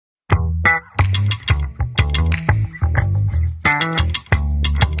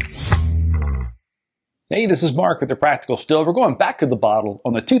Hey, this is Mark with the Practical Still. We're going back to the bottle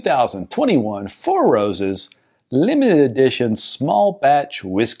on the 2021 Four Roses Limited Edition Small Batch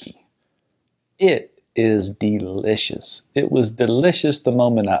Whiskey. It is delicious. It was delicious the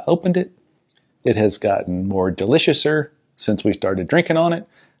moment I opened it. It has gotten more deliciouser since we started drinking on it.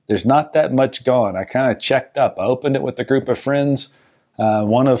 There's not that much gone. I kind of checked up. I opened it with a group of friends,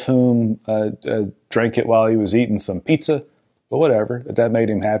 one of whom drank it while he was eating some pizza. But whatever. If that made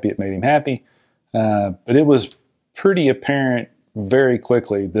him happy, it made him happy. But it was pretty apparent very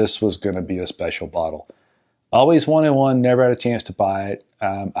quickly this was going to be a special bottle. Always wanted one, never had a chance to buy it.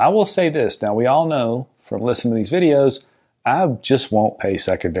 I will say this. Now, we all know from listening to these videos, I just won't pay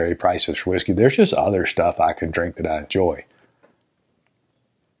secondary prices for whiskey. There's just other stuff I can drink that I enjoy.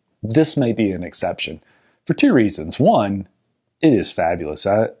 This may be an exception for two reasons. One, it is fabulous.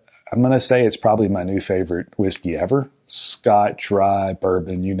 I'm going to say it's probably my new favorite whiskey ever. Scotch, rye,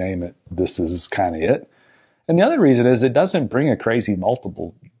 bourbon, you name it. This is kind of it. And the other reason is it doesn't bring a crazy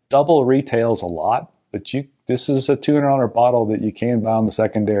multiple. Double retails a lot, but this is a $200 bottle that you can buy on the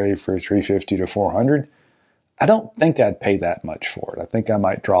secondary for $350 to $400. I don't think I'd pay that much for it. I think I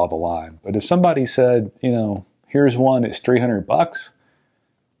might draw the line. But if somebody said, here's one, it's $300,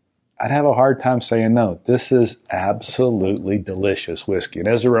 I'd have a hard time saying no. This is absolutely delicious whiskey. And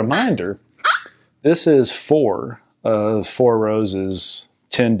as a reminder, this is four of Four Roses'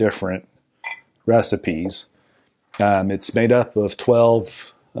 10 different recipes. It's made up of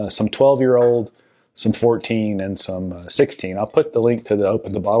 12, some 12-year-old, some 14, and some 16. I'll put the link to the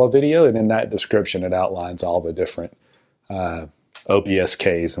Open the Bottle video, and in that description it outlines all the different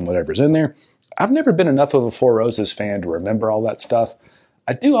OBSKs and whatever's in there. I've never been enough of a Four Roses fan to remember all that stuff.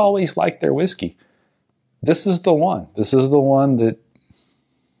 I do always like their whiskey. This is the one. This is the one that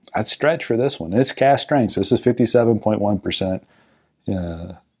I'd stretch for this one. It's cask strength, so this is 57.1%.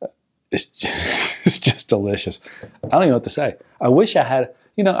 It's just delicious. I don't even know what to say. I wish I had,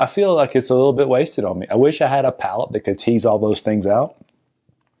 I feel like it's a little bit wasted on me. I wish I had a palate that could tease all those things out.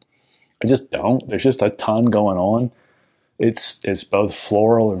 I just don't. There's just a ton going on. It's both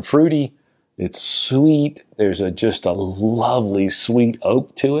floral and fruity. It's sweet. There's just a lovely sweet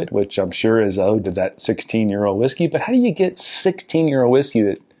oak to it, which I'm sure is owed to that 16-year-old whiskey. But how do you get 16-year-old whiskey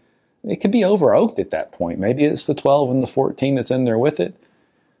that it could be over oaked at that point? Maybe it's the 12 and the 14 that's in there with it.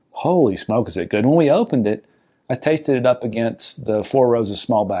 Holy smoke, is it good. When we opened it, I tasted it up against the Four Roses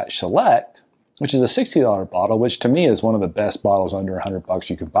Small Batch Select, which is a $60 bottle, which to me is one of the best bottles under $100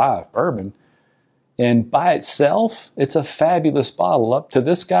 you can buy of bourbon. And by itself, it's a fabulous bottle. Up to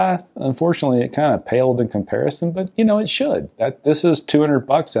this guy, unfortunately, it kind of paled in comparison, but it should. This is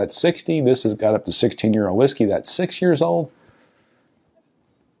 $200, that's 60. This has got up to 16-year-old whiskey, that's 6 years old.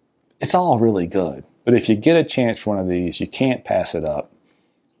 It's all really good. But if you get a chance for one of these, you can't pass it up.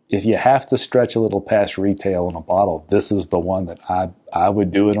 If you have to stretch a little past retail in a bottle, this is the one that I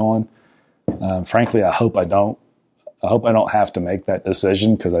would do it on. Frankly, I hope I don't have to make that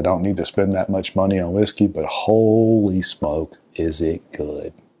decision because I don't need to spend that much money on whiskey, but holy smoke, is it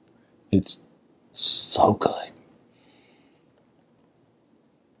good. It's so good.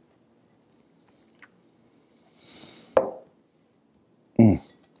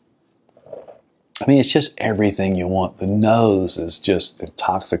 I mean, it's just everything you want. The nose is just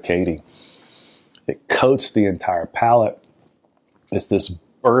intoxicating. It coats the entire palate. It's this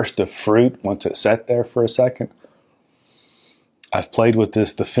burst of fruit once it's set there for a second. I've played with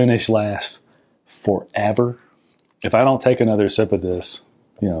this. The finish lasts forever. If I don't take another sip of this,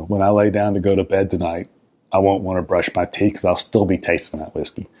 when I lay down to go to bed tonight, I won't want to brush my teeth because I'll still be tasting that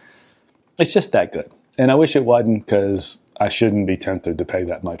whiskey. It's just that good. And I wish it wasn't because I shouldn't be tempted to pay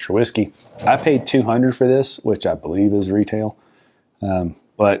that much for whiskey. I paid $200 for this, which I believe is retail.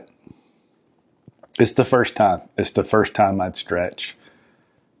 But it's the first time. It's the first time I'd stretch.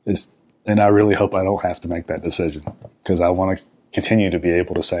 And I really hope I don't have to make that decision because I want to continue to be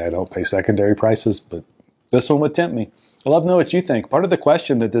able to say I don't pay secondary prices, but this one would tempt me. I'd love to know what you think. Part of the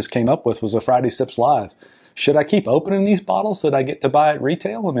question that this came up with was a Friday Sips Live. Should I keep opening these bottles that I get to buy at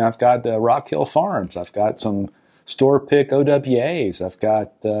retail? I mean, I've got Rock Hill Farms. I've got some store pick OWAs. I've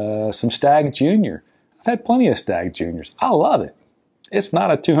got some Stag Junior. I've had plenty of Stag Juniors. I love it. It's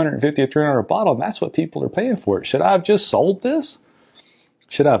not a $250 or $300 bottle, and that's what people are paying for it. Should I have just sold this?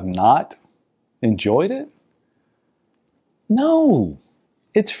 Should I have not enjoyed it? No.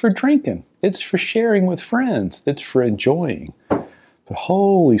 It's for drinking. It's for sharing with friends. It's for enjoying. But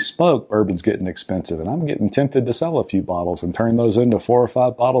holy smoke, bourbon's getting expensive, and I'm getting tempted to sell a few bottles and turn those into 4 or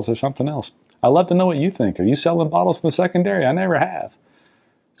 5 bottles or something else. I'd love to know what you think. Are you selling bottles in the secondary? I never have.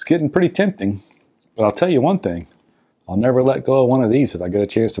 It's getting pretty tempting. But I'll tell you one thing. I'll never let go of one of these if I get a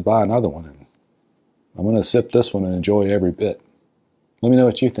chance to buy another one. I'm going to sip this one and enjoy every bit. Let me know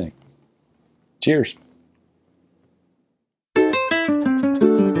what you think. Cheers.